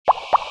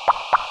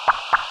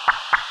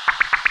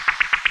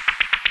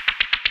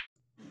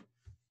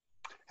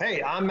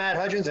Hey, I'm Matt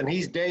Hudgens, and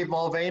he's Dave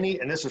Mulvaney,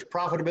 and this is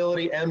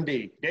Profitability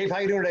MD. Dave, how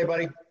you doing today,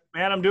 buddy?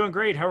 Matt, I'm doing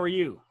great. How are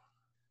you?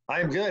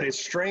 I'm good. It's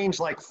strange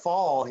like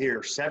fall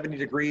here, 70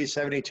 degrees,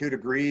 72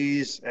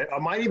 degrees. It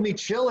might even be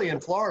chilly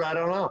in Florida. I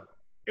don't know.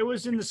 It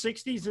was in the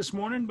 60s this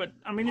morning, but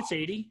I mean, it's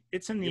 80.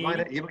 It's in the You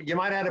 80s. you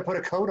might have had to put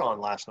a coat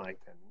on last night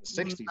then.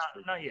 The 60s.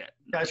 Not yet.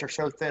 You guys are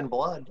so thin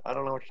blood. I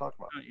don't know what you're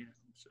talking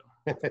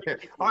Not yet.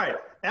 about. All right,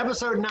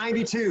 episode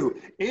 92.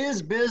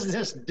 Is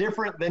business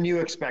different than you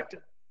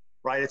expected?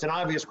 Right? It's an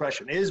obvious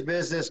question. Is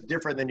business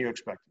different than you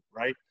expected?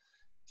 Right?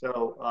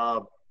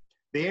 So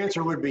the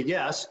answer would be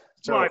yes.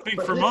 So, well, I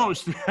think for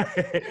most.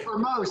 For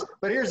most.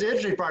 But here's the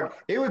interesting part.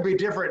 It would be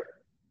different.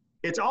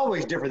 It's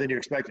always different than you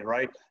expected,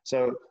 right?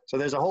 So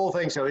there's a whole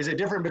thing. So is it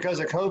different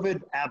because of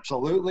COVID?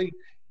 Absolutely.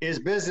 Is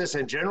business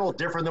in general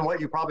different than what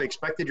you probably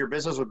expected your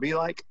business would be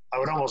like? I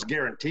would almost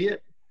guarantee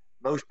it.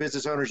 Most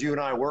business owners you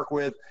and I work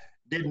with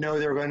didn't know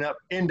they were going to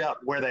end up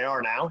where they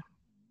are now,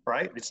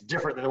 right? It's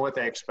different than what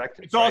they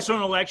expected. It's also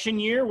an election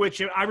year,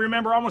 which I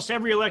remember almost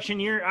every election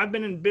year. I've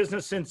been in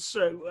business since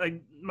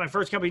my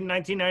first company in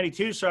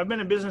 1992. So I've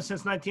been in business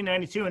since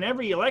 1992, and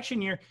every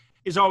election year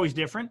is always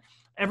different.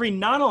 Every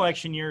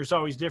non-election year is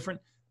always different.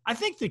 I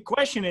think the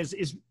question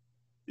is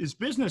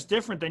business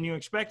different than you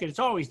expected? It's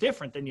always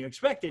different than you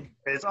expected.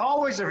 It's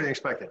always different than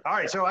expected. All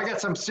right, so I got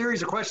some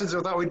series of questions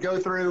I thought we'd go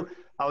through.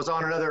 I was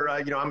on another,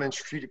 I'm a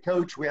strategic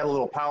coach. We had a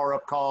little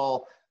power-up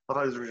call. I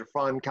thought this was a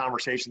fun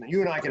conversation that you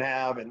and I can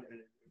have, and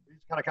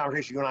this kind of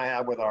conversation you and I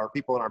have with our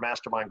people in our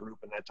mastermind group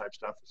and that type of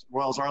stuff, as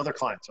well as our other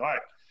clients. All right,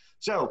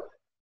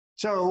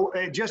 so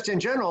just in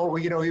general,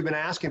 we've been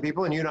asking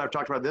people, and you and I have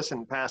talked about this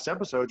in past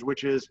episodes,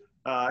 which is,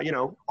 are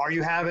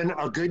you having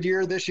a good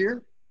year this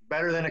year,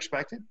 better than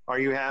expected? Are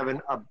you having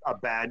a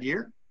bad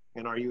year?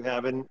 And are you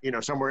having,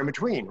 somewhere in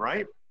between,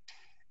 right?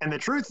 And the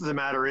truth of the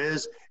matter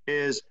is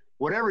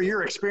whatever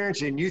you're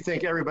experiencing, you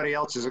think everybody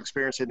else is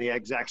experiencing the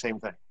exact same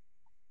thing,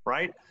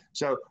 right?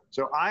 So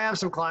I have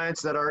some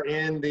clients that are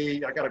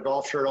I got a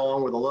golf shirt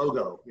on with a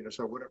logo,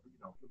 so whatever,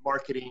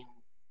 marketing,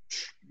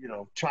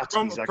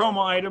 chotskis.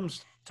 Promo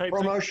items type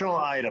Promotional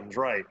items,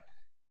 right.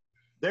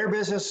 Their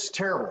business is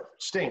terrible,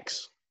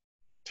 stinks,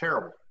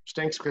 terrible.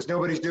 Stinks because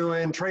nobody's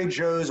doing trade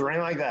shows or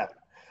anything like that.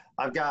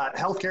 I've got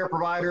healthcare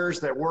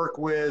providers that work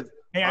with.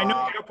 Hey, I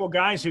know a couple of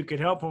guys who could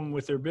help them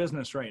with their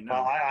business right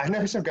now. I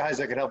know some guys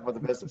that could help them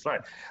with the business,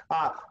 right?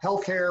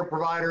 Healthcare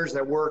providers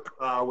that work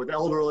with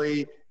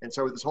elderly, and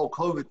so this whole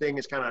COVID thing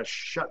has kind of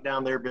shut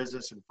down their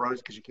business and frozen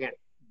because you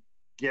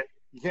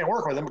can't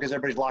work with them because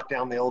everybody's locked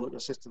down the old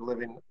assisted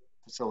living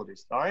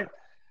facilities. All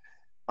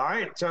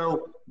right.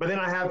 So, but then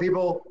I have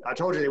people. I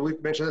told you that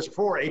we've mentioned this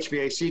before.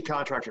 HVAC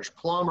contractors,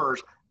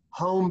 plumbers,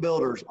 home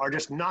builders are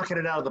just knocking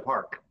it out of the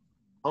park.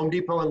 Home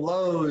Depot and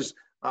Lowe's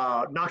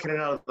knocking it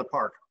out of the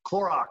park.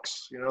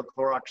 Clorox,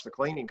 Clorox, the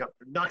cleaning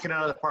company, knocking it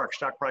out of the park.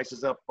 Stock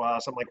prices up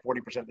something like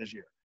 40% this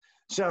year.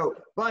 So,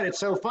 but it's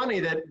so funny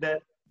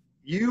that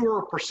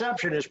your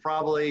perception is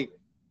probably,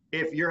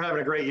 if you're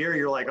having a great year,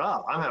 you're like,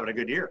 oh, I'm having a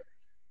good year,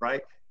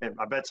 right? And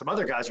I bet some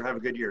other guys are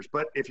having good years.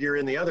 But if you're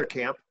in the other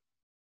camp,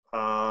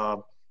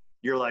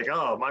 you're like,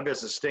 oh, my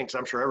business stinks.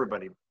 I'm sure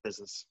everybody's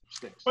business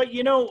stinks. But,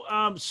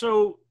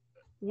 so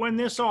when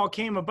this all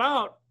came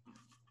about,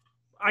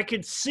 I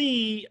could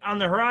see on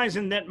the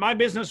horizon that my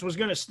business was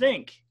going to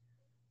stink.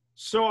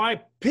 So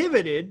I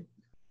pivoted.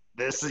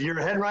 You're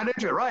heading right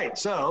into it, right?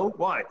 So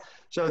why?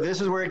 So this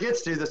is where it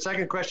gets to. The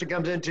second question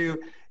comes into,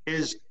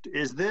 is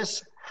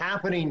this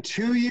happening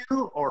to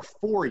you or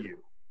for you?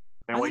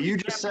 And what you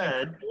just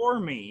said. For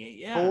me,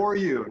 yeah. For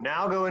you.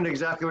 Now go into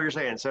exactly what you're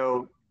saying.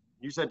 So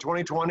you said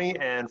 2020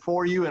 and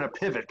for you and a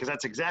pivot, because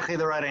that's exactly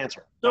the right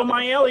answer. So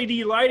my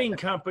LED lighting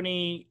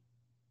company,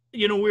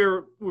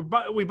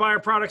 we buy our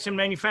products and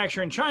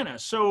manufacture in China.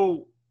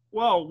 So,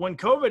 when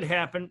COVID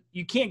happened,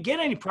 you can't get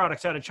any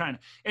products out of China.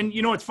 And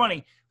it's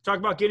funny, talk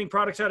about getting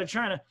products out of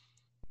China.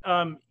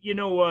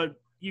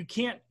 You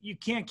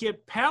can't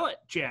get pallet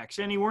jacks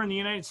anywhere in the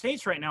United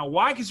States right now.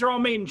 Why? Because they're all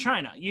made in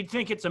China. You'd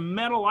think it's a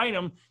metal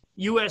item.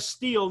 U.S.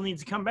 steel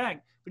needs to come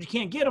back, but you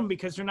can't get them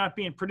because they're not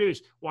being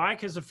produced. Why?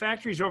 Because the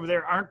factories over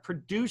there aren't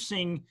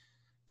producing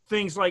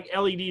things like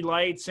LED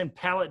lights and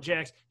pallet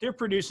jacks. They're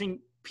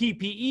producing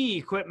PPE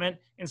equipment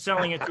and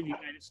selling it to the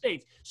United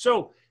States.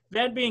 So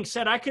that being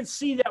said, I could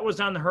see that was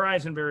on the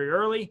horizon very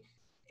early,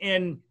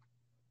 and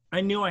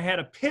I knew I had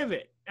to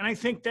pivot. And I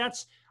think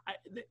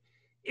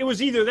it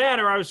was either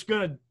that or I was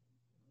going to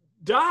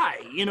die,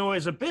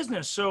 as a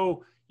business.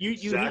 So you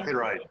exactly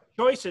right.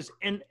 Choices.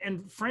 And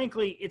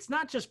frankly, it's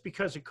not just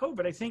because of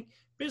COVID. I think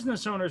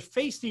business owners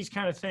face these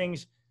kind of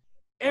things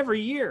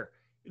every year.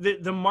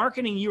 The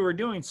marketing you were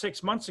doing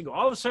 6 months ago,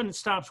 all of a sudden it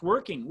stops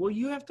working. Well,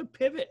 you have to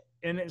pivot.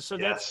 And so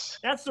yes.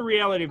 that's the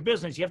reality of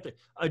business. You have to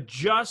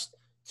adjust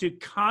to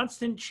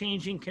constant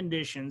changing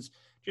conditions,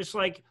 just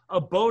like a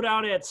boat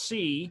out at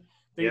sea.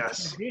 The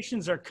yes.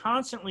 conditions are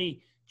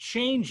constantly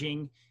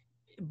changing,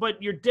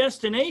 but your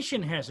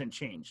destination hasn't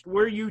changed.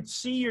 Where you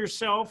see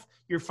yourself,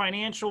 your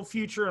financial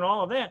future and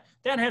all of that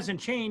hasn't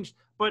changed.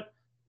 But,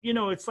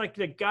 it's like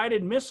the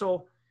guided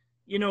missile.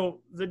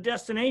 the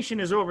destination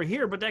is over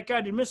here, but that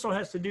guided missile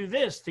has to do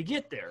this to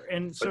get there.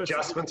 And so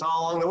adjustments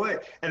all along the way.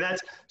 And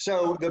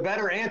so the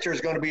better answer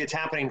is going to be it's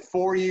happening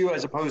for you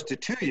as opposed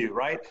to you,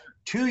 right?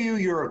 To you,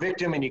 you're a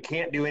victim and you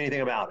can't do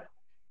anything about it.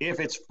 If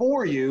it's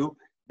for you,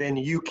 then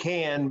you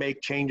can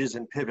make changes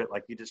and pivot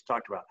like you just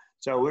talked about.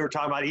 So we were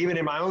talking about, even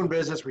in my own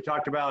business, we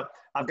talked about,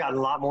 I've gotten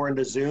a lot more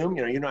into Zoom.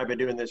 You and I've been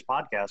doing this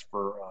podcast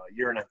for a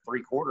year and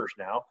 3/4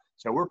 now.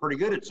 So we're pretty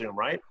good at Zoom,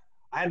 right?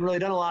 I hadn't really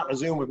done a lot of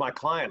Zoom with my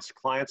clients.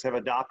 Clients have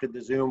adopted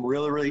the Zoom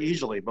really, really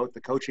easily, both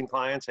the coaching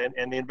clients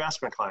and the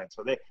investment clients.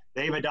 So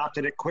they've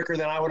adopted it quicker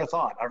than I would have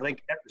thought. I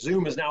think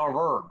Zoom is now a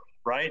verb,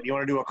 right? You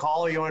want to do a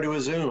call or you want to do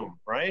a Zoom,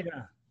 right?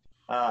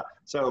 Yeah.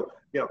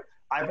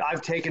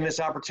 I've taken this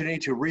opportunity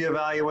to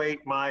reevaluate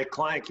my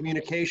client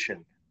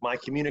communication, my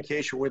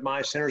communication with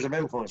my centers of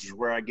influence is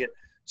where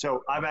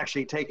so I've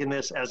actually taken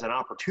this as an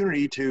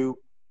opportunity to,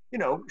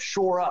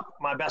 shore up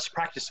my best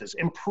practices,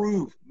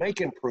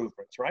 make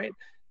improvements, right?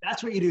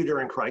 That's what you do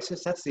during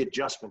crisis. That's the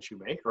adjustments you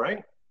make,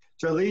 right?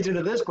 So it leads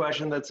into this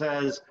question that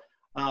says,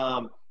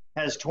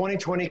 has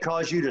 2020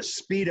 caused you to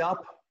speed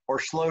up or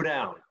slow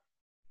down?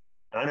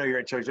 I know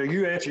you're, so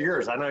you answer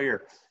yours. I know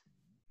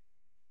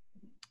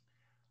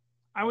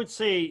I would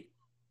say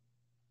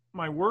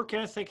my work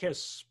ethic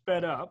has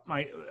sped up,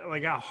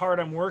 like how hard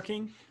I'm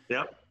working.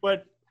 Yep.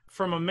 But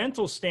from a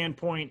mental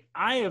standpoint,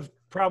 I have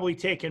probably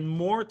taken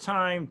more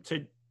time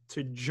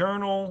to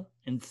journal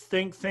and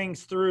think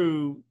things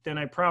through than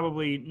I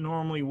probably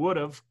normally would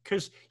have.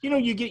 Because,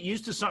 you get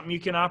used to something, you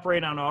can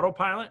operate on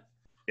autopilot.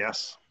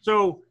 Yes.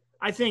 So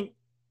I think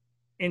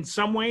in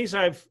some ways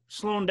I've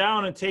slowed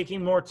down and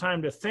taking more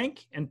time to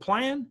think and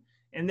plan.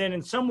 And then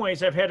in some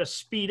ways I've had to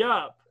speed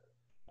up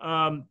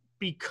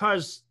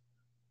because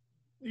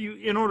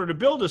in order to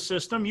build a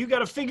system, you got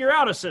to figure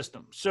out a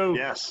system. So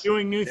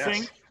doing new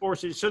things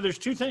forces. So there's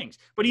two things,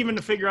 but even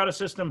to figure out a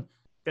system,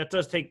 that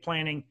does take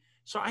planning.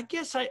 So I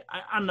guess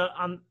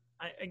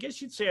I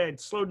guess you'd say I'd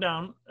slowed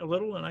down a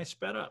little and I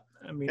sped up.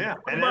 I mean, yeah,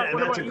 and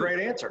that's a great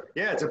answer.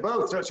 Yeah, it's a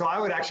both. So I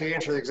would actually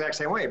answer the exact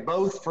same way.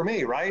 Both for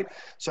me, right?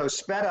 So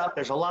sped up.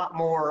 There's a lot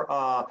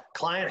more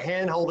client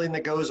hand-holding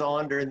that goes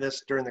on during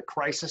the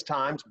crisis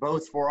times,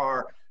 both for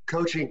our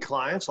coaching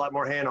clients, a lot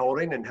more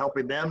hand-holding and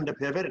helping them to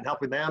pivot and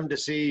helping them to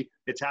see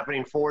it's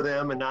happening for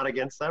them and not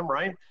against them,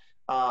 right?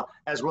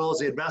 As well as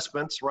the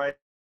investments, right?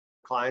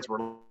 Clients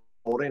were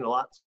holding a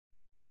lot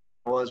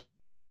was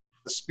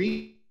the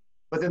speed,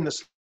 but then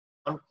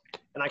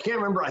and I can't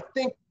remember, I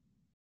think,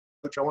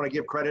 which I want to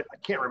give credit, I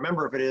can't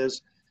remember if it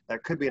is,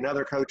 that could be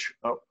another coach.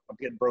 Oh, I'm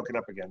getting broken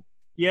up again.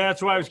 Yeah,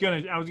 that's what I was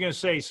gonna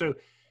say. So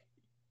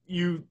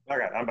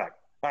okay, I'm back.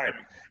 All right.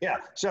 Yeah.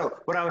 So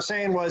what I was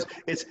saying was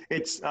and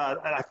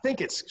I think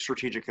it's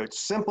strategic coach,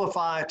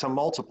 simplify to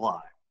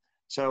multiply.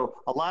 So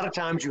a lot of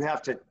times you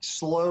have to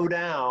slow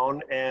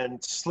down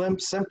and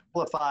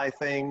simplify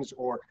things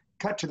or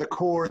cut to the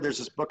core. There's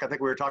this book I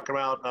think we were talking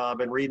about, I've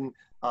been reading,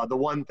 The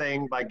One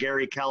Thing by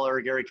Gary Keller,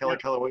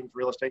 Keller Williams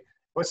Real Estate.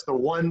 What's the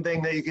one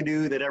thing that you can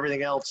do that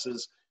everything else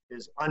is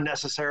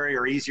unnecessary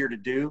or easier to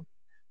do?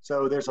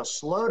 So there's a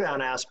slowdown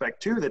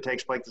aspect too that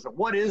takes place.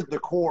 What is the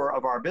core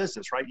of our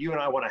business, right? You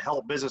and I want to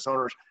help business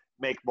owners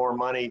make more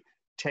money,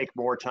 take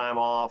more time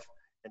off,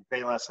 and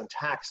pay less in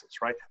taxes,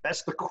 right?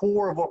 That's the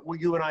core of what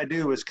you and I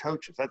do as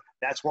coaches.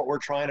 That's what we're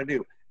trying to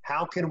do.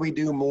 How can we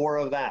do more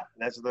of that?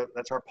 That's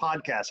our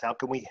podcast. How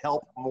can we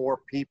help more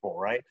people,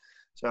 right?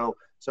 So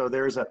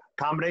there's a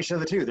combination of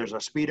the two. There's a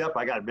speed up,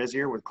 I got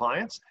busier with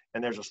clients,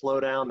 and there's a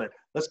slowdown that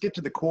let's get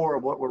to the core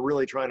of what we're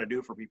really trying to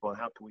do for people and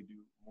how can we do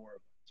more of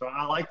it. So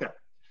I like that.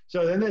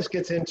 So then this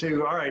gets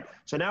into, all right,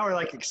 so now we're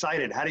like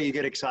excited. How do you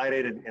get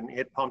excited and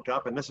get pumped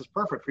up? And this is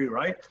perfect for you,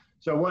 right?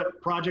 So what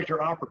project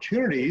or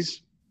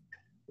opportunities,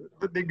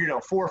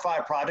 4 or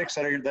 5 projects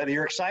that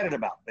you're excited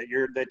about, that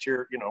you're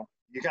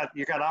you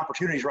got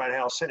opportunities right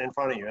now sitting in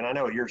front of you, and I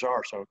know what yours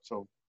are.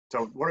 So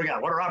what do you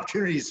got? What are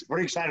opportunities? What are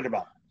you excited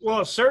about?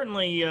 Well,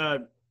 certainly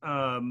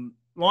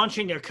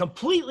launching a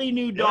completely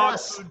new dog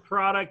food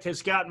product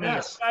has got me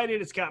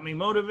excited. It's got me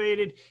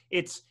motivated.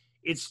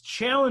 It's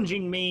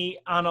challenging me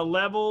on a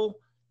level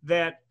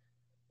that,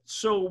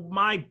 so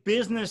my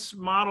business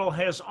model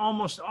has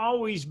almost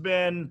always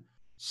been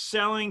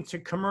selling to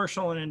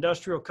commercial and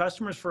industrial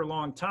customers for a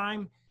long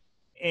time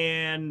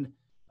and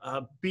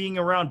being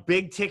around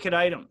big ticket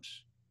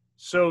items.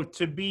 So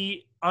to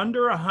be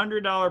under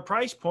 $100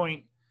 price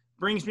point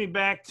brings me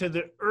back to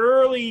the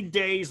early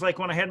days, like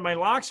when I had my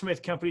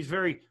locksmith companies,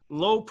 very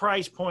low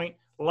price point,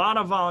 a lot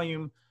of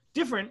volume,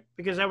 different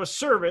because that was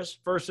service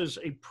versus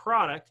a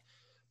product.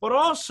 But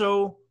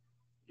also,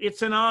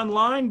 it's an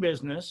online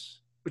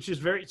business, which is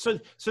so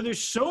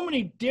there's so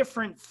many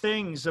different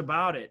things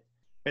about it.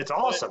 It's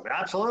awesome,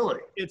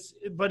 absolutely.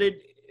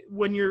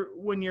 When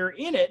you're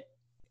in it,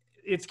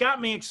 it's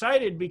got me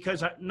excited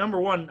because number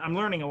one, I'm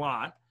learning a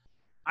lot.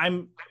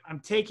 I'm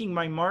taking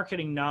my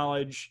marketing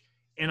knowledge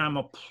and I'm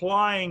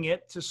applying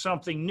it to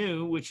something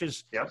new, which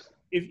is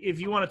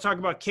if you want to talk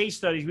about case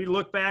studies, we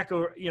look back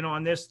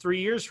on this 3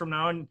 years from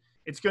now, and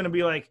it's going to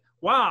be like,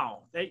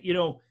 wow, that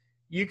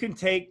you can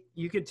take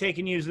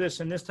and use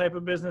this in this type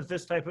of business,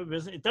 this type of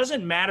business. It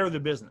doesn't matter the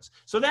business.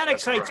 So that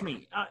excites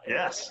me.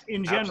 Yes,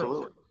 in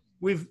general,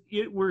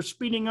 absolutely. we're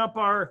speeding up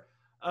our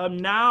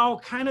now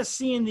kind of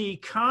seeing the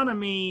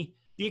economy.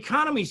 The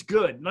economy's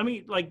good.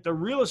 Like the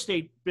real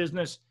estate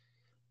business.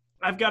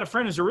 I've got a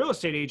friend who's a real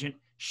estate agent.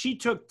 She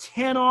took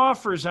 10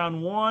 offers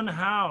on one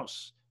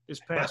house this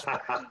past week.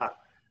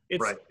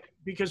 It's right.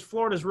 Because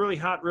Florida's really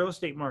hot real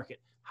estate market.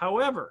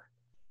 However,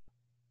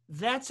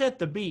 that's at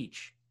the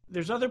beach.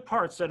 There's other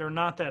parts that are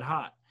not that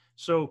hot.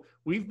 So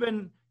we've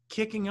been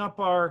kicking up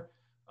our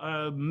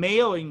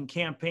mailing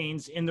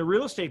campaigns in the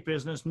real estate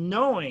business,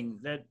 knowing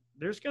that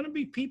there's going to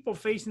be people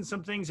facing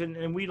some things,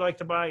 and we like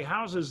to buy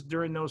houses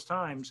during those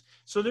times.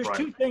 So there's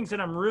two things that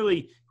I'm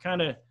really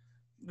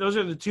those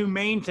are the two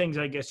main things,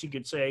 I guess you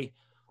could say.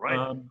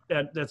 Right.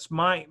 That's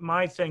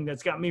my thing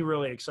that's got me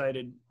really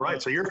excited.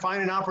 Right. So you're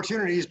finding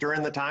opportunities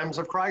during the times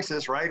of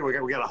crisis, right? We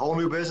got a whole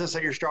new business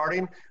that you're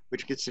starting,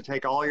 which gets to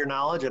take all your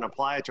knowledge and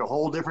apply it to a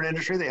whole different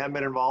industry they haven't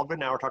been involved in.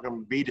 Now we're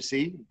talking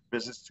B2C,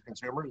 business to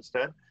consumer,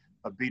 instead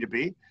of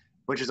B2B,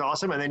 which is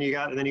awesome. And then you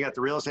got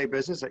the real estate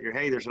business that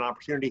there's an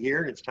opportunity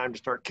here. It's time to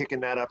start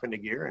kicking that up into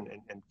gear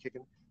and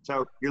kicking.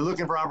 So you're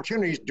looking for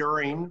opportunities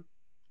during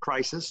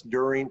crisis,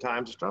 during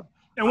times of stuff.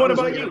 And what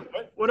about you?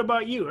 What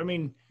about you? I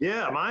mean,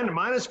 yeah,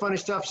 mine is funny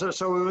stuff. So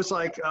it was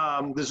like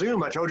the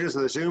Zoom. I told you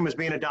the Zoom is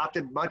being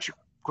adopted much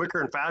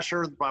quicker and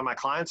faster by my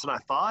clients than I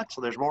thought.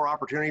 So there's more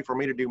opportunity for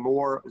me to do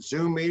more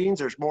Zoom meetings.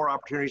 There's more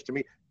opportunities to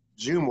meet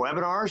Zoom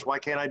webinars. Why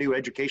can't I do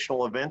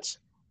educational events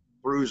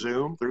through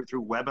Zoom,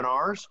 through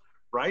webinars,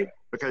 right?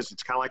 Because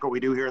it's kind of like what we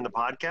do here in the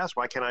podcast.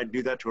 Why can't I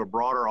do that to a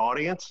broader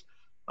audience?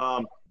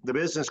 The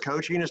business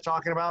coaching is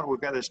talking about.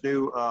 We've got this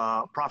new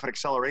profit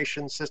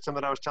acceleration system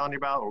that I was telling you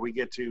about, where we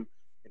get to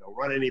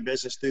run any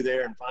business through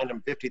there and find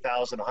them $50,000,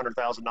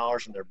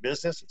 $100,000 in their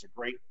business. It's a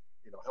great,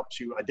 helps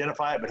you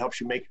identify it, but helps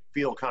you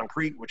feel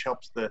concrete, which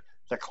helps the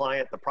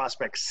client, the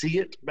prospect see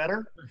it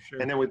better.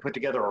 Sure. And then we put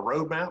together a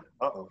roadmap.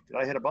 Uh-oh, did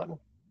I hit a button?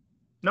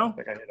 No. I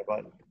think I hit a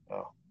button.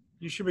 Oh.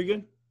 You should be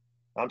good.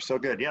 I'm still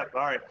good. Yep.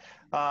 All right.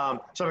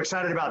 So I'm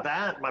excited about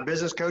that. My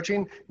business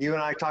coaching, you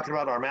and I talked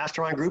about our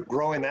mastermind group,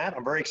 growing that.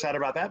 I'm very excited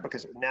about that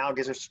because it now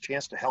gives us a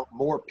chance to help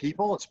more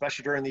people,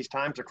 especially during these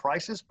times of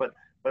crisis. But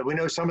we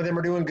know some of them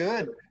are doing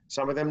good.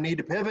 Some of them need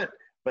to pivot,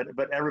 but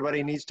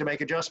everybody needs to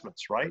make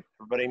adjustments, right?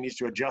 Everybody needs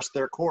to adjust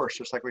their course,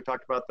 just like we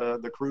talked about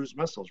the cruise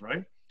missiles,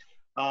 right?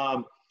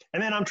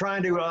 And then I'm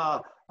trying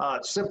to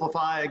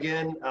simplify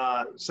again,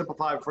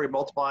 simplify before you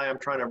multiply. I'm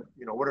trying to,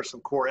 what are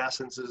some core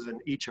essences in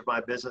each of my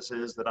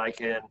businesses that I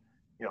can,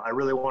 I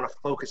really want to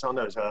focus on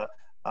those.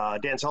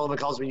 Dan Sullivan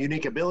calls them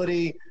unique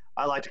ability.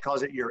 I like to call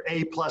it your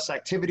A+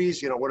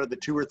 activities. What are the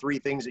 2 or 3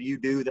 things that you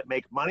do that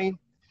make money?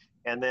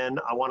 And then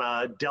I want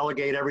to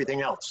delegate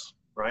everything else,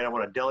 right? I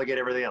want to delegate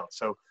everything else.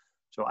 So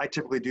I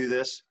typically do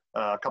this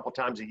a couple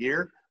times a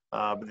year.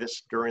 But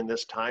during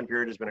this time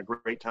period has been a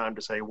great time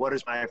to say, what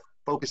is my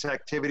focus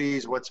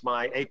activities? What's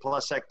my A+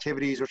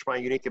 activities? What's my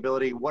unique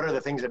ability? What are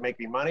the things that make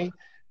me money?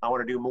 I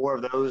want to do more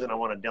of those, and I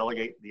want to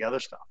delegate the other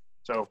stuff.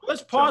 So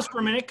let's pause for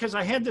a minute, because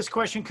I had this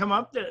question come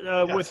up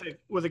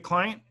with a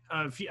client.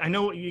 I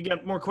know you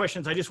got more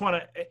questions. I just want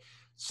to.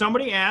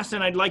 Somebody asked,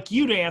 and I'd like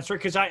you to answer,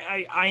 because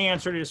I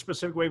answered it a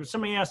specific way, but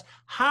somebody asked,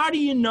 how do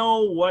you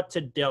know what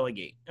to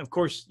delegate? Of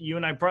course, you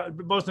and I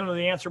both know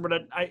the answer, but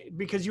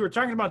because you were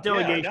talking about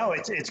delegation. Yeah, no,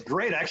 it's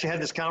great. I actually had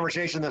this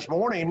conversation this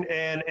morning,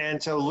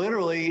 and so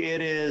literally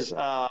it is,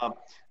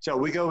 so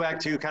we go back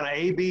to kind of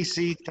A, B,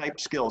 C type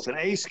skills. An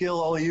A skill,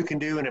 only you can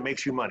do, and it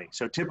makes you money.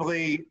 So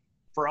typically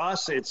for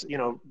us, it's,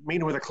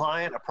 meeting with a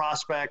client, a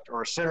prospect,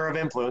 or a center of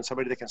influence,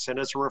 somebody that can send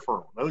us a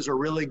referral. Those are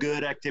really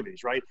good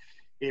activities, right?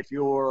 If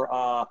you're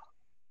a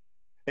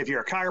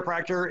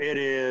chiropractor, it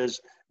is,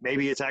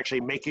 maybe it's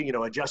actually making,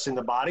 adjusting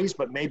the bodies,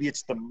 but maybe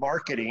it's the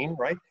marketing,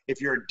 right?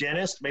 If you're a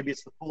dentist, maybe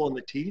it's the pulling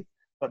the teeth,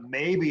 but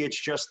maybe it's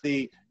just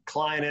the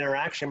client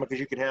interaction, because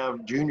you could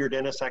have junior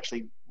dentists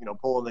actually,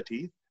 pulling the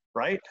teeth,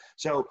 right?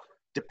 So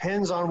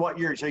depends on what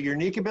your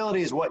unique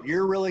ability is, what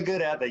you're really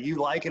good at, that you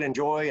like and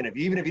enjoy. And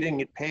even if you didn't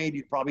get paid,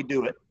 you'd probably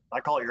do it. I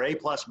call it your A+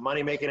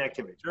 money-making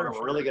activities. Sure,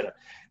 we're really good at.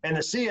 And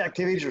the C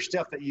activities are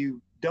stuff that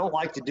you don't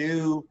like to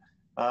do,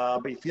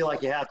 but you feel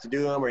like you have to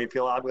do them, or you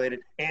feel obligated.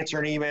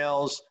 Answering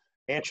emails,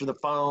 answer the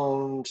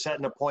phone,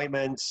 setting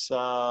appointments,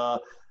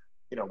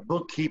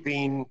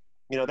 bookkeeping,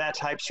 that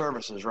type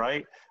services,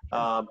 right?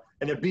 And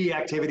the B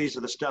activities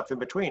are the stuff in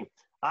between.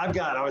 I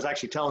was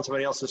actually telling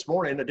somebody else this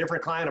morning, a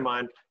different client of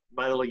mine,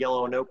 my little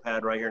yellow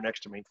notepad right here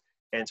next to me.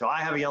 And so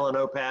I have a yellow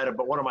notepad,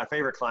 but one of my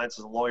favorite clients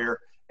is a lawyer,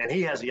 and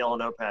he has a yellow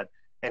notepad.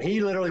 And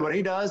he literally, what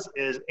he does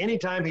is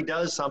anytime he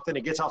does something,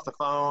 he gets off the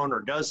phone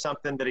or does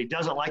something that he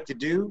doesn't like to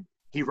do,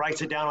 he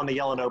writes it down on the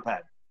yellow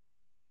notepad,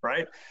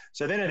 right?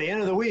 So then at the end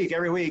of the week,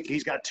 every week,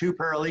 he's got 2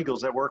 paralegals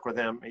that work with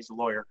him. He's a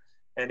lawyer.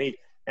 And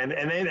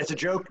then it's a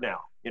joke now.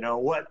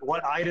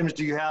 What items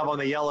do you have on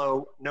the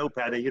yellow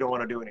notepad that you don't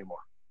want to do anymore?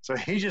 So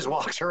he just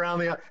walks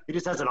around he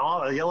just has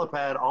a yellow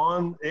pad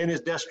in his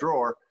desk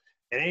drawer.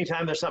 And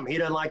anytime there's something he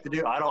doesn't like to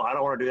do, I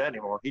don't want to do that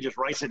anymore. He just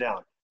writes it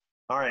down.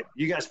 all right,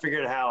 you guys figure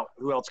it out.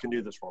 Who else can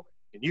do this for me?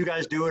 Can you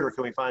guys do it, or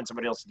can we find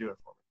somebody else to do it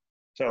for me?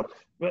 So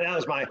well, that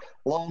was my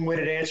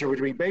long-winded answer, which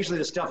would be basically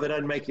the stuff that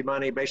doesn't make you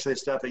money, basically the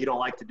stuff that you don't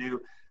like to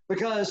do,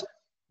 because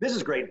this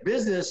is great.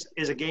 Business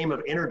is a game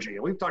of energy,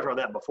 and we've talked about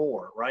that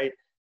before, right?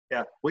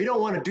 Yeah, we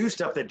don't want to do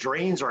stuff that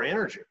drains our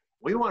energy.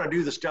 We want to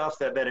do the stuff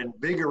that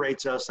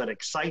invigorates us, that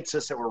excites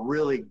us, that we're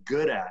really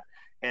good at.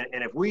 And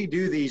if we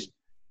do these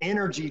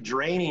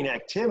energy-draining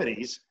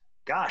activities,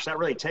 gosh, that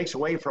really takes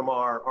away from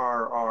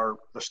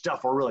the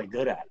stuff we're really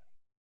good at,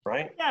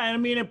 right? Yeah, and I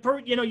mean,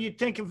 you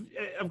think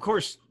of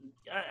course,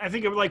 I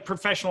think of like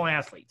professional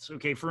athletes.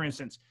 Okay, for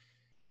instance,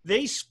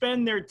 they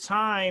spend their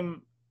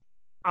time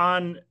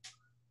on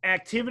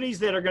activities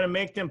that are going to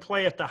make them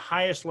play at the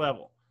highest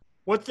level.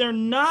 What they're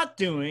not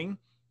doing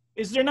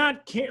is they're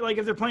not like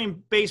if they're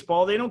playing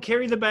baseball, they don't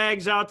carry the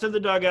bags out to the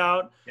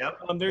dugout. Yep.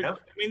 I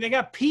mean, they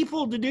got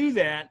people to do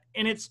that,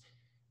 and it's,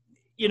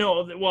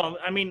 well,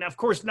 I mean, of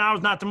course, now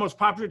is not the most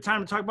popular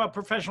time to talk about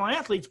professional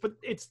athletes, but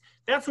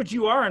that's what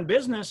you are in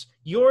business.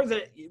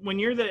 When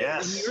you're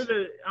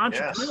the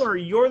entrepreneur,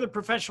 you're the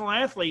professional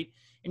athlete,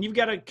 and you've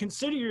got to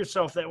consider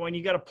yourself that when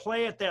you got to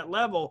play at that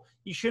level,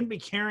 you shouldn't be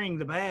carrying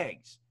the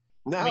bags.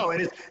 No,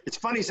 it's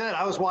funny you said.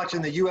 I was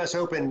watching the U.S.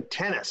 Open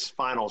tennis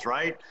finals,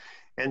 right?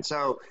 And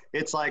so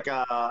it's like,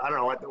 I don't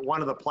know,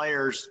 one of the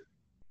players,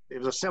 it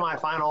was a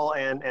semifinal,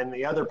 and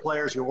the other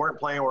players who weren't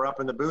playing were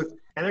up in the booth,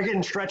 and they're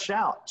getting stretched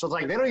out. So it's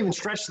like they don't even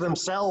stretch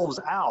themselves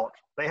out.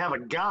 They have a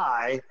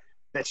guy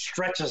that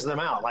stretches them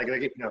out. Like,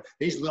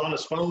 he's on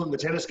his phone, the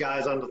tennis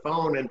guy's on the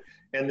phone,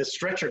 and the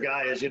stretcher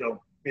guy is,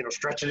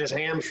 stretching his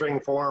hamstring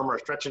for him or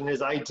stretching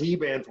his IT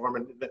band for him,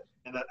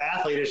 and the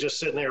athlete is just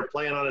sitting there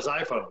playing on his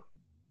iPhone.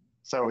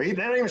 So they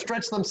don't even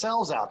stretch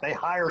themselves out. They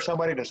hire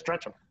somebody to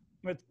stretch them.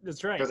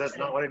 That's right. Because that's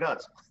not what he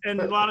does.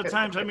 And a lot of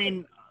times, I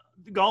mean,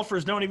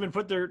 golfers don't even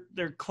put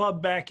their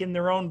club back in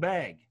their own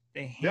bag.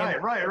 Right.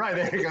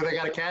 There you go. They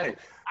got a caddy.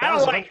 I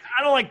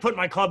don't like putting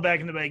my club back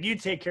in the bag. You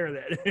take care of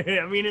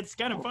that. I mean, it's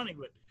kind of funny,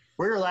 but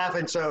we were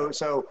laughing.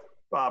 So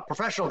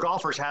professional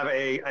golfers have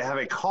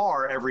a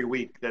car every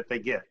week that they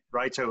get,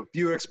 right? So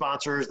Buick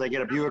sponsors, they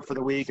get a Buick for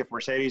the week. If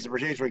Mercedes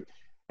week,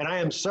 and I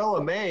am so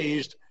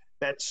amazed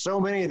that so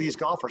many of these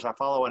golfers I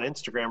follow on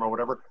Instagram or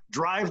whatever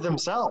drive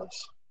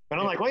themselves. And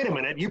I'm like, wait a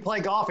minute, you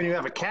play golf and you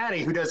have a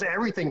caddy who does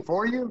everything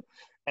for you?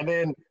 And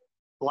then,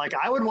 like,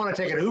 I would want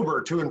to take an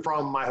Uber to and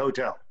from my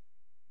hotel.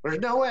 There's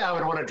no way I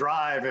would want to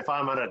drive if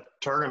I'm at a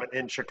tournament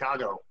in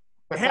Chicago.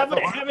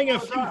 Having a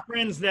few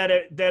friends that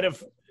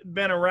have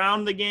been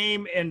around the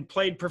game and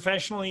played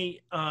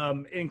professionally,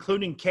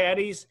 including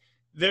caddies,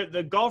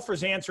 the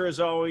golfer's answer is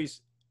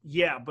always,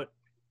 yeah, but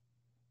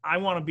I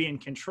want to be in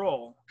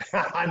control.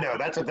 I know.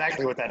 That's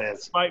exactly what that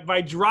is. By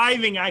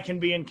driving, I can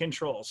be in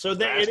control. So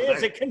it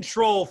is a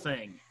control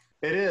thing.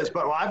 It is.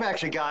 But I've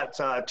actually got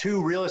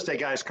two real estate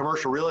guys,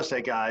 commercial real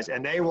estate guys,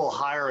 and they will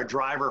hire a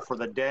driver for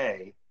the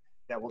day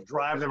that will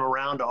drive them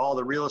around to all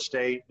the real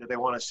estate that they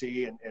want to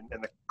see and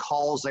the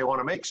calls they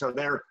want to make. So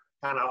they're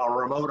kind of a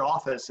remote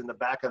office in the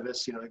back of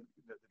this. The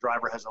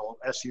driver has a little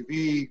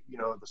SUV,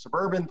 the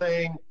Suburban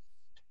thing.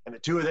 And the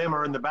two of them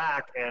are in the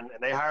back, and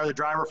they hire the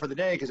driver for the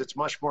day because it's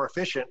much more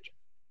efficient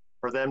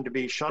for them to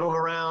be shuttled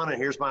around, and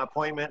here's my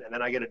appointment, and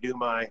then I get to do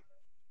my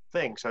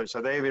thing. So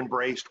they've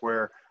embraced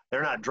where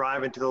they're not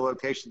driving to the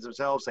locations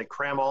themselves. They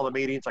cram all the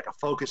meetings, like a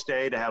focus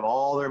day, to have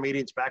all their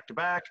meetings back to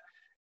back.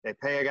 They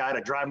pay a guy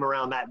to drive them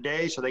around that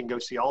day so they can go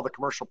see all the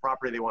commercial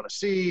property they want to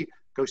see,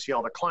 go see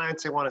all the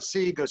clients they want to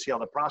see, go see all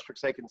the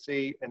prospects they can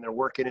see, and they're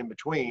working in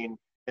between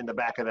in the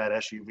back of that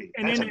SUV.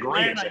 And in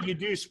Atlanta, you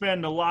do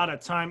spend a lot of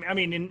time, I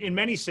mean, in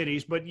many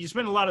cities, but you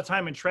spend a lot of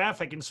time in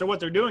traffic. And so what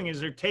they're doing is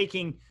they're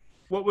taking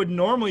what would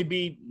normally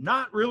be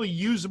not really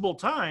usable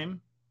time,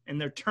 and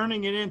they're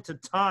turning it into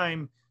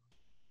time,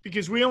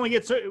 because we all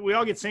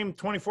get same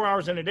 24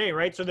 hours in a day,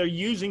 right? So they're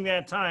using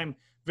that time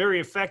very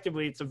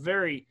effectively. It's a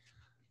very,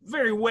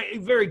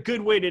 very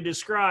good way to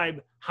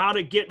describe how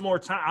to get more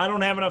time. I don't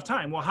have enough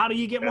time. Well, how do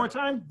you get more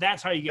time?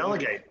 That's how you get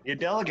delegate. More time. You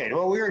delegate.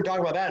 Well, we were talking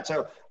about that.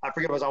 So I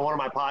forget, it was on one of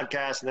my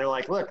podcasts, and they're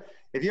like, look,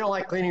 if you don't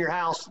like cleaning your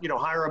house,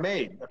 hire a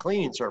maid, a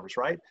cleaning service,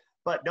 right?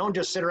 But don't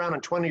just sit around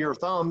and twiddle your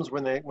thumbs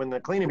when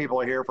the cleaning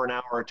people are here for an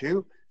hour or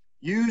two.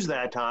 Use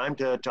that time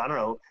to I don't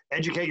know,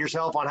 educate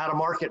yourself on how to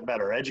market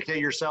better, educate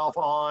yourself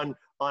on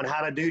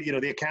how to do,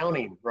 the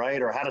accounting,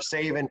 right? Or how to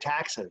save in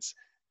taxes.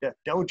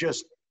 Don't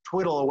just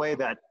twiddle away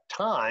that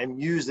time.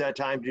 Use that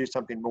time to do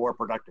something more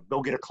productive.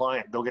 Go get a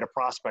client, go get a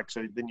prospect,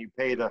 so then you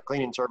pay the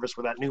cleaning service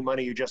for that new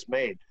money you just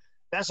made.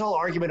 That's the whole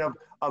argument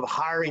of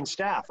hiring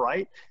staff,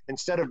 right?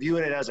 Instead of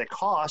viewing it as a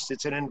cost,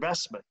 it's an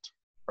investment,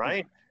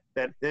 right?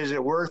 That is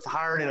it worth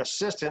hiring an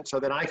assistant so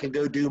that I can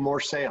go do more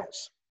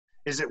sales?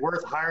 Is it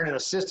worth hiring an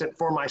assistant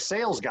for my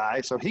sales guy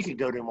so he could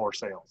go do more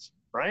sales,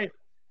 right?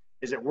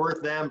 Is it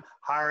worth them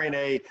hiring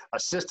a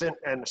assistant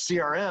and a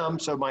CRM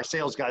so my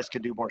sales guys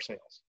could do more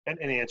sales? And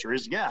the answer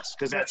is yes,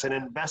 because that's an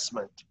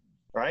investment,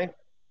 right?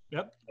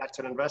 Yep. That's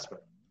an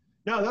investment.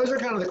 No, those are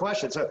kind of the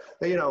questions. So,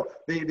 the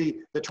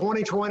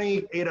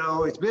 2020,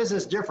 it's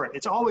business different.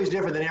 It's always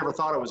different than you ever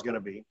thought it was going to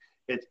be.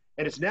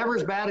 And it's never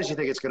as bad as you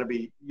think it's going to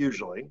be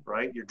usually,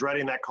 right? You're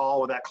dreading that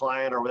call with that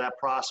client or with that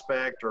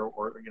prospect,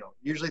 or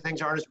usually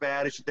things aren't as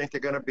bad as you think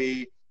they're going to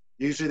be.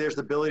 Usually there's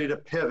the ability to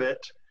pivot,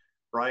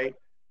 right?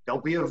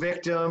 Don't be a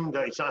victim.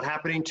 It's not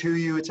happening to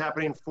you. It's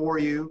happening for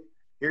you.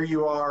 Here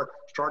you are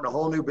starting a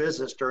whole new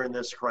business during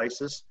this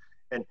crisis.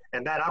 And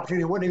that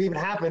opportunity wouldn't have even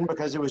happened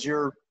because it was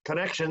your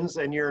connections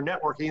and your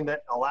networking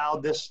that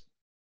allowed this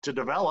to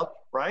develop,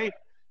 right?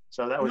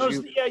 So that was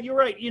you. Yeah, you're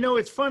right.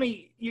 It's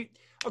funny.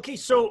 Okay,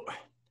 so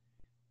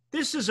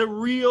this is a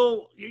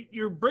real,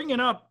 you're bringing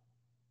up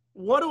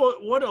what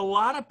a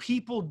lot of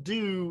people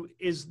do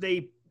is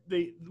the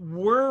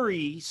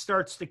worry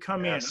starts to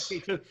come in.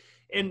 Okay,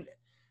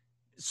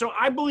 so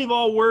I believe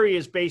all worry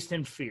is based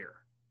in fear.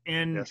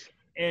 And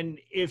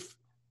if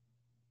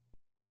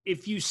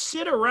you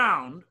sit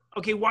around,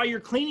 okay, while your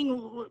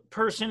cleaning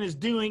person is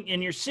doing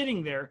and you're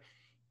sitting there,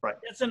 right,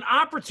 it's an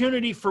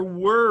opportunity for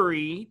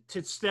worry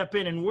to step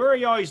in. And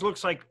worry always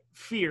looks like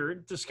fear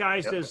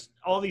disguised as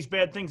all these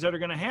bad things that are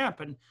going to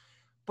happen.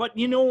 But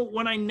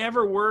when I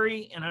never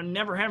worry and I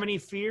never have any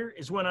fear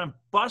is when I'm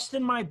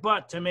busting my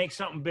butt to make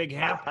something big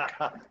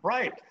happen.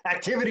 Right.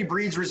 Activity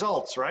breeds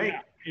results, right?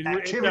 Yeah,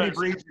 activity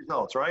breeds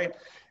results, right?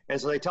 And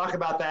so they talk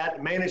about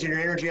that, managing your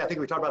energy. I think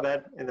we talked about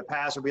that in the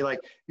past. Would be like,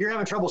 you're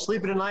having trouble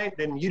sleeping tonight,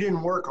 then you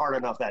didn't work hard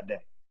enough that day.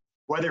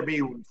 Whether it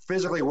be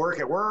physically work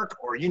at work,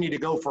 or you need to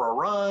go for a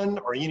run,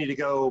 or you need to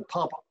go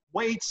pump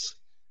weights,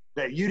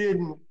 that you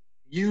didn't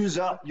use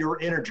up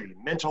your energy,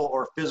 mental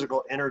or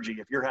physical energy,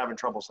 if you're having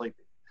trouble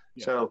sleeping.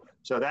 Yeah.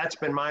 So that's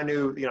been my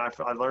new,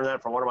 I learned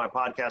that from one of my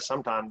podcasts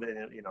sometime,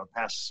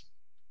 past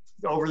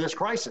over this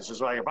crisis. It's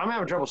like, if I'm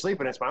having trouble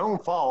sleeping, it's my own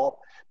fault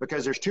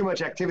because there's too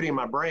much activity in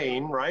my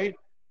brain, right?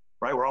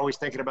 Right. We're always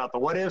thinking about the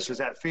what ifs. Is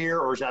that fear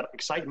or is that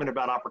excitement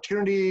about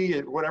opportunity,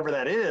 whatever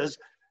that is?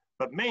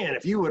 But man,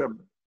 if you would have,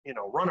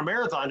 run a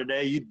marathon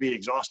today, you'd be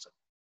exhausted,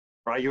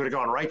 right? You would have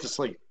gone right to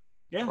sleep.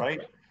 Yeah.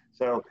 Right.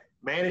 So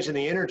managing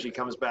the energy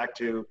comes back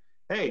to,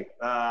 hey,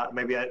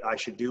 maybe I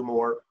should do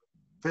more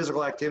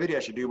physical activity. I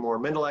should do more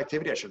mental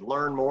activity. I should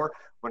learn more.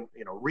 When,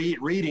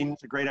 reading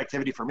is a great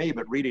activity for me,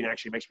 but reading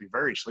actually makes me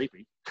very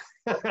sleepy.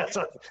 that's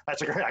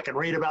a great, I can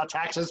read about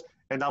taxes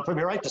and that'll put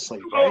me right to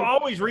sleep. Right? Oh,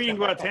 always reading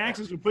about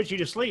taxes will put you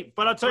to sleep.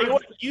 But I'll tell you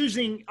what,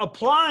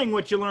 applying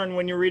what you learn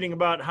when you're reading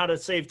about how to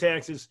save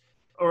taxes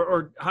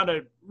or how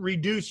to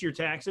reduce your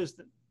taxes,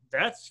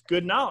 that's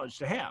good knowledge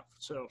to have.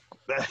 So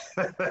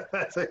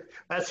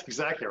that's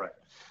exactly right.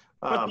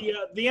 But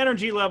the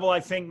energy level, I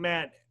think,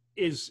 Matt,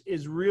 is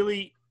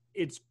really,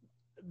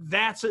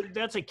 that's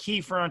a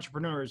key for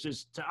entrepreneurs,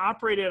 is to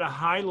operate at a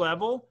high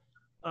level.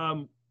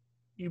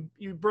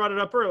 You brought it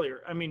up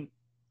earlier. I mean,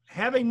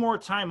 having more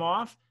time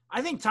off,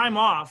 I think time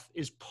off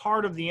is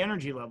part of the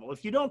energy level.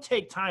 If you don't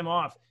take time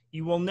off,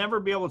 you will never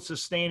be able to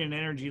sustain an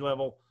energy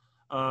level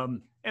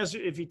as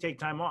if you take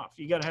time off.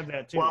 You got to have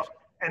that too. Well,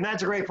 and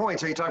that's a great point.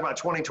 So you talk about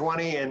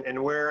 2020 and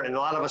a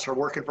lot of us are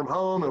working from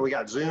home and we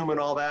got Zoom and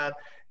all that.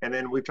 And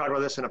then we've talked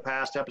about this in a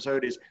past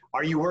episode is,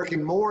 are you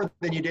working more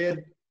than you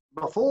did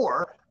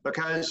before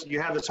because you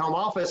have this home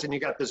office and you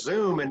got the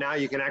Zoom and now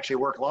you can actually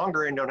work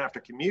longer and don't have to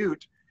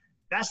commute?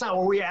 That's not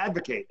what we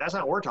advocate. That's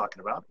not what we're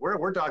talking about.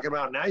 We're talking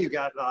about now you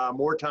got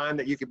more time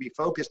that you can be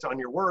focused on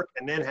your work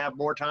and then have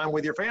more time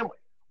with your family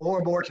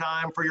or more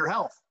time for your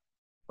health,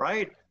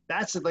 right?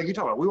 That's like you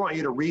talk about. We want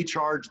you to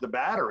recharge the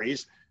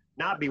batteries,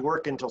 not be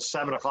working until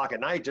 7 o'clock at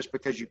night just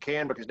because you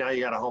can, because now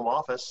you got a home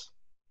office,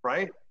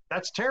 right?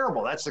 That's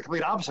terrible. That's the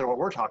complete opposite of what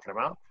we're talking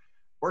about.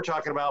 We're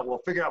talking about, we'll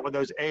figure out what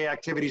those A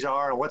activities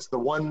are and what's the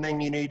one thing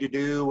you need to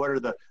do. What are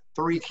the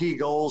 3 key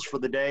goals for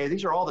the day?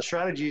 These are all the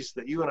strategies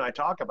that you and I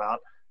talk about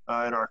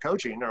in our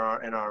coaching, in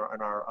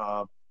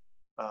our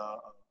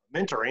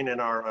mentoring, in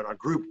our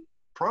group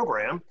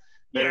program.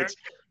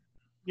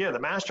 The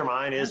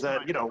mastermind is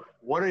that,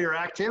 what are your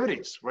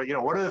activities? Well,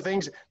 what are the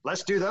things,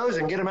 let's do those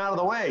and get them out of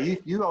the way.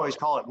 You always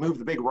call it move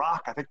the big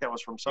rock. I think that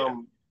was from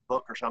some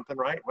book or something,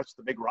 right? What's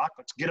the big rock?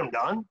 Let's get them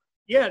done.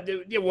 Yeah.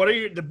 What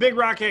are the big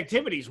rock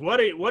activities? What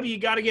do you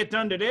got to get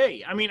done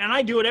today? I mean, and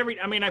I do it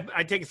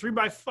I take a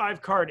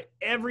 3x5 card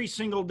every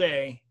single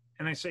day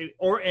and I say,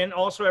 and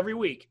also every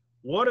week,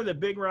 what are the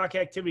big rock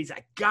activities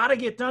I got to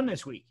get done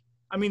this week?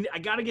 I mean, I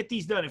got to get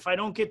these done. If I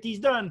don't get these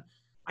done,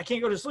 I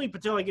can't go to sleep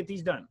until I get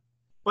these done.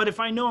 But if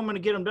I know I'm going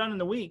to get them done in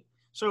the week,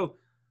 so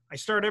I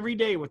start every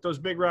day with those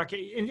big rock.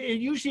 It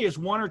usually is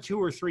 1 or 2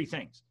 or 3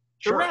 things.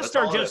 The rest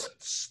are just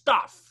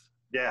stuff.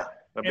 Yeah,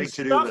 a big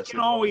to-do list. Stuff list can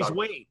always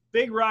wait.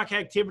 Big rock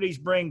activities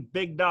bring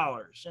big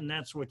dollars, and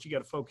that's what you got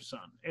to focus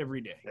on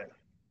every day.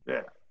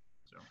 Yeah.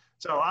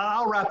 So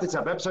I'll wrap this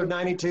up. Episode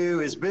 92,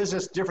 is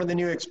business different than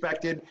you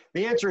expected?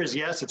 The answer is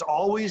yes. It's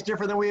always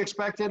different than we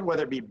expected,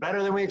 whether it be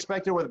better than we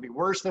expected, whether it be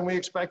worse than we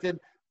expected,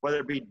 whether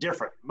it be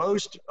different.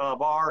 Most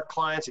of our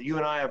clients that you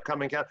and I have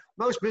come in contact,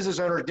 most business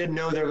owners didn't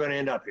know they were going to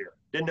end up here.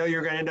 Didn't know you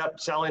were going to end up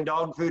selling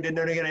dog food. Didn't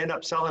know you're going to end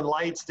up selling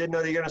lights. Didn't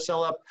know you're going to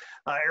sell up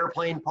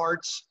airplane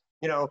parts.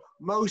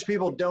 Most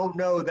people don't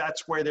know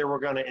that's where they were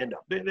going to end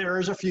up. There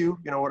is a few,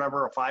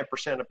 whatever,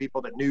 5% of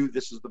people that knew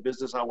this is the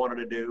business I wanted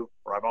to do,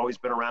 or I've always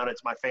been around it.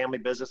 It's my family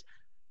business.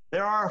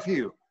 There are a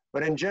few,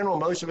 but in general,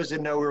 most of us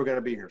didn't know we were going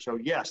to be here. So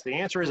yes, the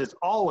answer is it's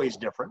always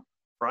different,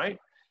 right?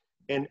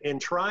 In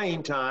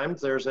trying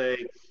times, there's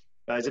is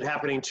it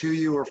happening to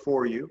you or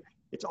for you?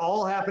 It's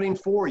all happening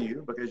for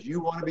you because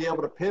you want to be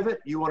able to pivot.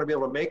 You want to be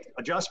able to make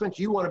adjustments.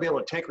 You want to be able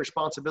to take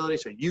responsibility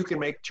so you can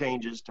make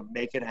changes to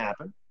make it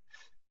happen.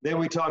 Then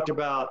we talked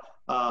about,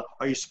 are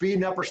you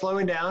speeding up or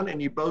slowing down?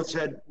 And you both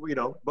said,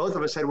 both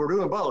of us said we're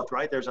doing both,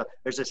 right? There's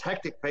this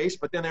hectic pace,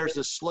 but then there's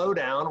this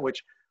slowdown,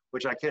 which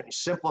I can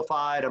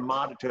simplify to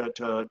what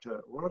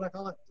did I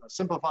call it?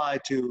 Simplify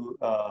to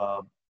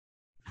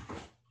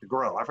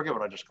grow. I forget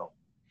what I just called.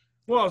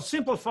 Well,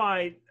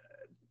 simplify.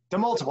 To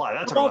multiply.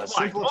 That's what it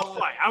was.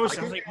 Multiply. I was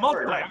like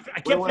multiply. Right.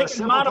 I kept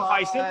thinking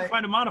modify, simplify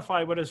to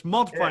modify, but it's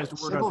multiply is the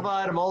word.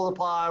 Simplify to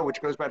multiply,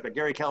 which goes back to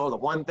Gary Keller, the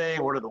one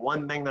thing. What are the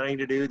one thing that I need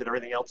to do that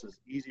everything else is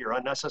easy or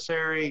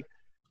unnecessary,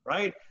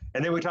 right?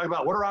 And then we talk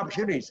about what are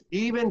opportunities.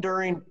 Even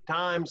during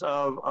times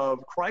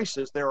of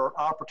crisis, there are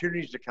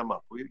opportunities to come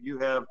up. You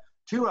have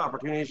 2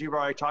 opportunities you've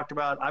already talked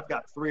about. I've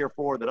got 3 or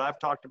 4 that I've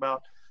talked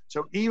about.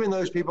 So even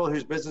those people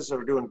whose businesses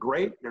are doing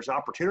great, there's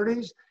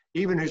opportunities.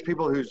 Even who's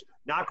people who's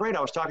not great.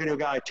 I was talking to a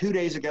guy 2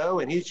 days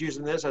ago, and he's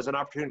using this as an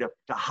opportunity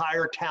to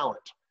hire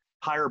talent,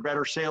 hire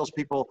better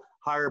salespeople,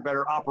 hire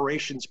better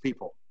operations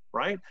people,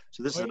 right?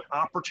 So this is an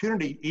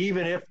opportunity.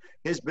 Even if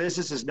his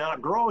business is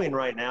not growing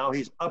right now,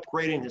 he's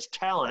upgrading his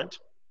talent.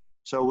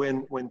 So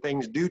when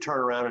things do turn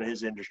around in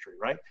his industry,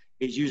 right?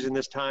 He's using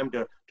this time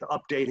to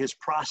update his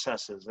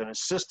processes and his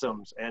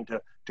systems and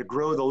to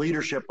grow the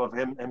leadership of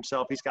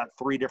himself. He's got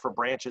 3 different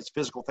branches,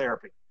 physical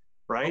therapy,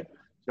 right?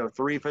 So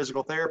 3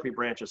 physical therapy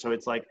branches. So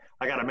it's like,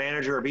 I got a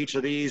manager of each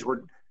of these.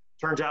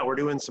 Turns out we're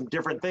doing some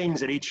different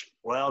things at each.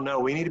 Well, no,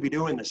 we need to be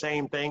doing the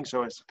same thing.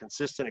 So it's a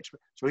consistent.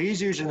 So he's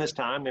using this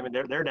time. I mean,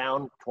 they're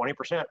down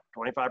 20%,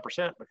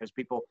 25% because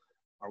people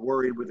are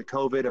worried with the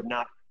COVID of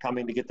not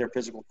coming to get their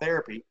physical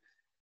therapy.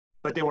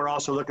 But then we're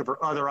also looking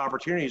for other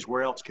opportunities.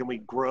 Where else can we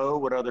grow?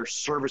 What other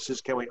services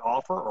can we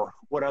offer? Or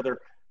what other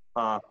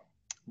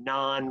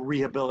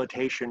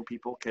non-rehabilitation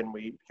people can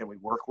we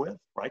work with,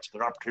 right? So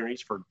there are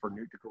opportunities for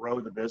new to grow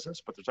the business,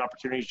 but there's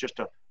opportunities just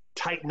to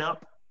tighten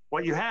up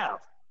what you have.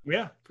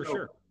 Yeah, for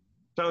sure.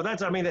 So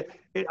that's, I mean,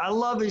 I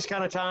love these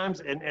kind of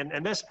times,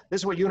 and this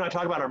is what you and I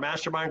talk about our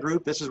mastermind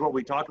group. This is what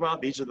we talk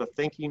about. These are the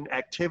thinking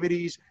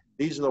activities.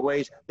 These are the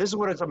ways. This is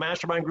what a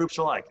mastermind groups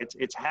are like.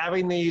 It's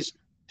having these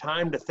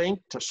time to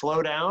think, to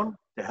slow down,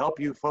 to help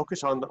you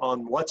focus on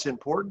what's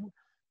important,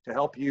 to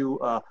help you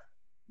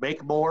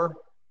make more,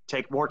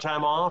 take more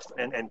time off,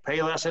 and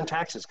pay less in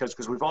taxes,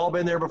 because we've all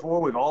been there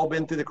before. We've all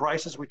been through the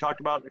crisis we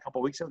talked about a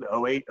couple of weeks ago,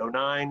 the 08,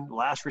 09,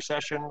 last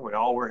recession. We've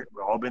all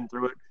been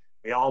through it.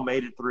 We all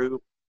made it through.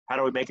 How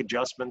do we make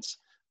adjustments?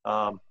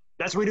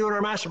 That's what we do in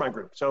our mastermind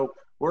group. So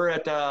we're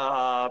at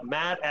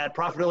Matt at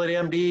Profitability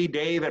MD,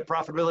 Dave at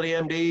Profitability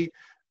MD.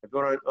 We're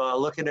going to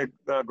look into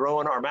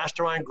growing our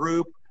mastermind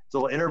group. It's a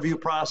little interview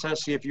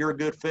process, see if you're a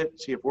good fit,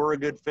 see if we're a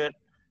good fit.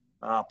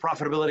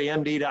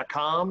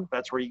 ProfitabilityMD.com.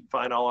 That's where you can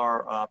find all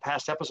our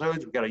past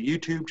episodes. We've got a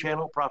YouTube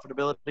channel,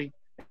 Profitability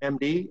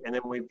MD, and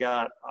then we've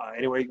got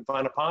anywhere you can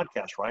find a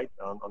podcast, right?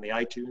 On the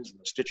iTunes and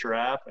the Stitcher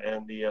app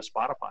and the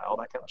Spotify, all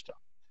that kind of stuff.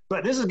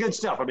 But this is good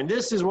stuff. I mean,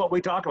 this is what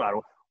we talk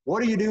about.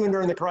 What are you doing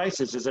during the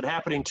crisis? Is it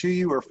happening to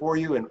you or for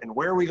you? And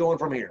where are we going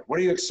from here? What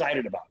are you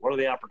excited about? What are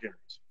the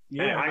opportunities?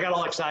 Yeah, man, I got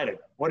all excited.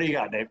 What do you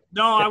got, Dave?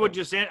 No, I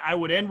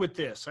would end with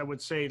this. I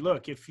would say,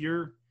 look, if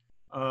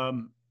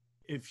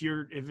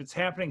it's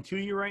happening to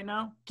you right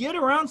now, get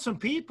around some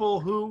people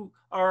who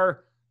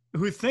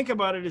think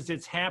about it as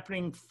it's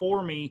happening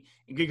for me,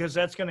 because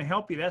that's going to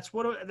help you. That's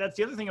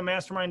the other thing a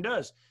mastermind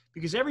does,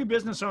 because every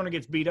business owner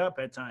gets beat up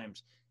at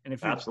times. And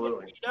if you're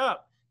beat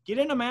up, get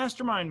in a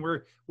mastermind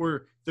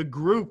where the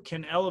group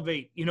can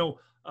elevate,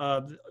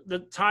 the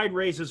tide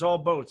raises all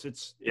boats.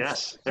 It's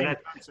yes. And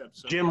concept,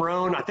 so. Jim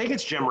Rohn, I think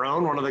it's Jim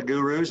Rohn, one of the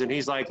gurus. And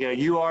he's like,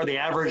 you are the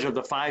average of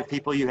the 5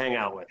 people you hang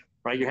out with.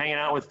 Right, you're hanging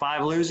out with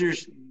 5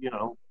 losers,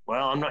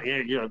 well, I'm not,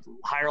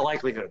 higher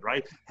likelihood,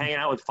 right? Hanging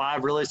out with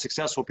 5 really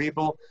successful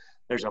people,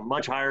 there's a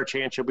much higher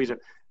chance you'll be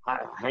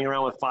hang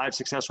around with 5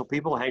 successful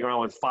people, hang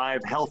around with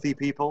 5 healthy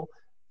people,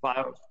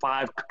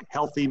 5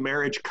 healthy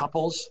marriage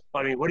couples.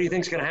 I mean, what do you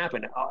think is going to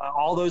happen?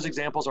 All those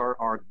examples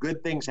are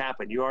good things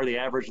happen. You are the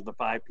average of the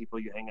 5 people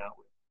you hang out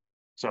with.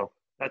 So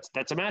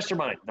that's a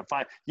mastermind.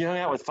 You hang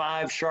out with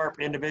 5 sharp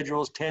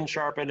individuals, 10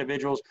 sharp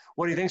individuals.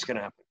 What do you think is going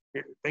to happen?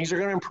 Things are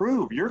going to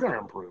improve. You're going to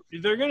improve.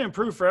 They're going to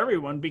improve for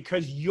everyone,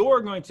 because you're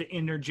going to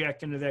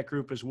interject into that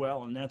group as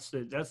well, and that's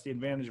the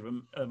advantage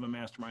of a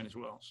mastermind as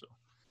well. So,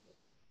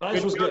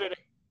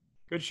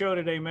 good show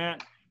today,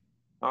 Matt.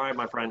 All right,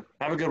 my friend.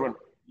 Have a good one.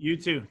 You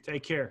too.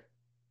 Take care.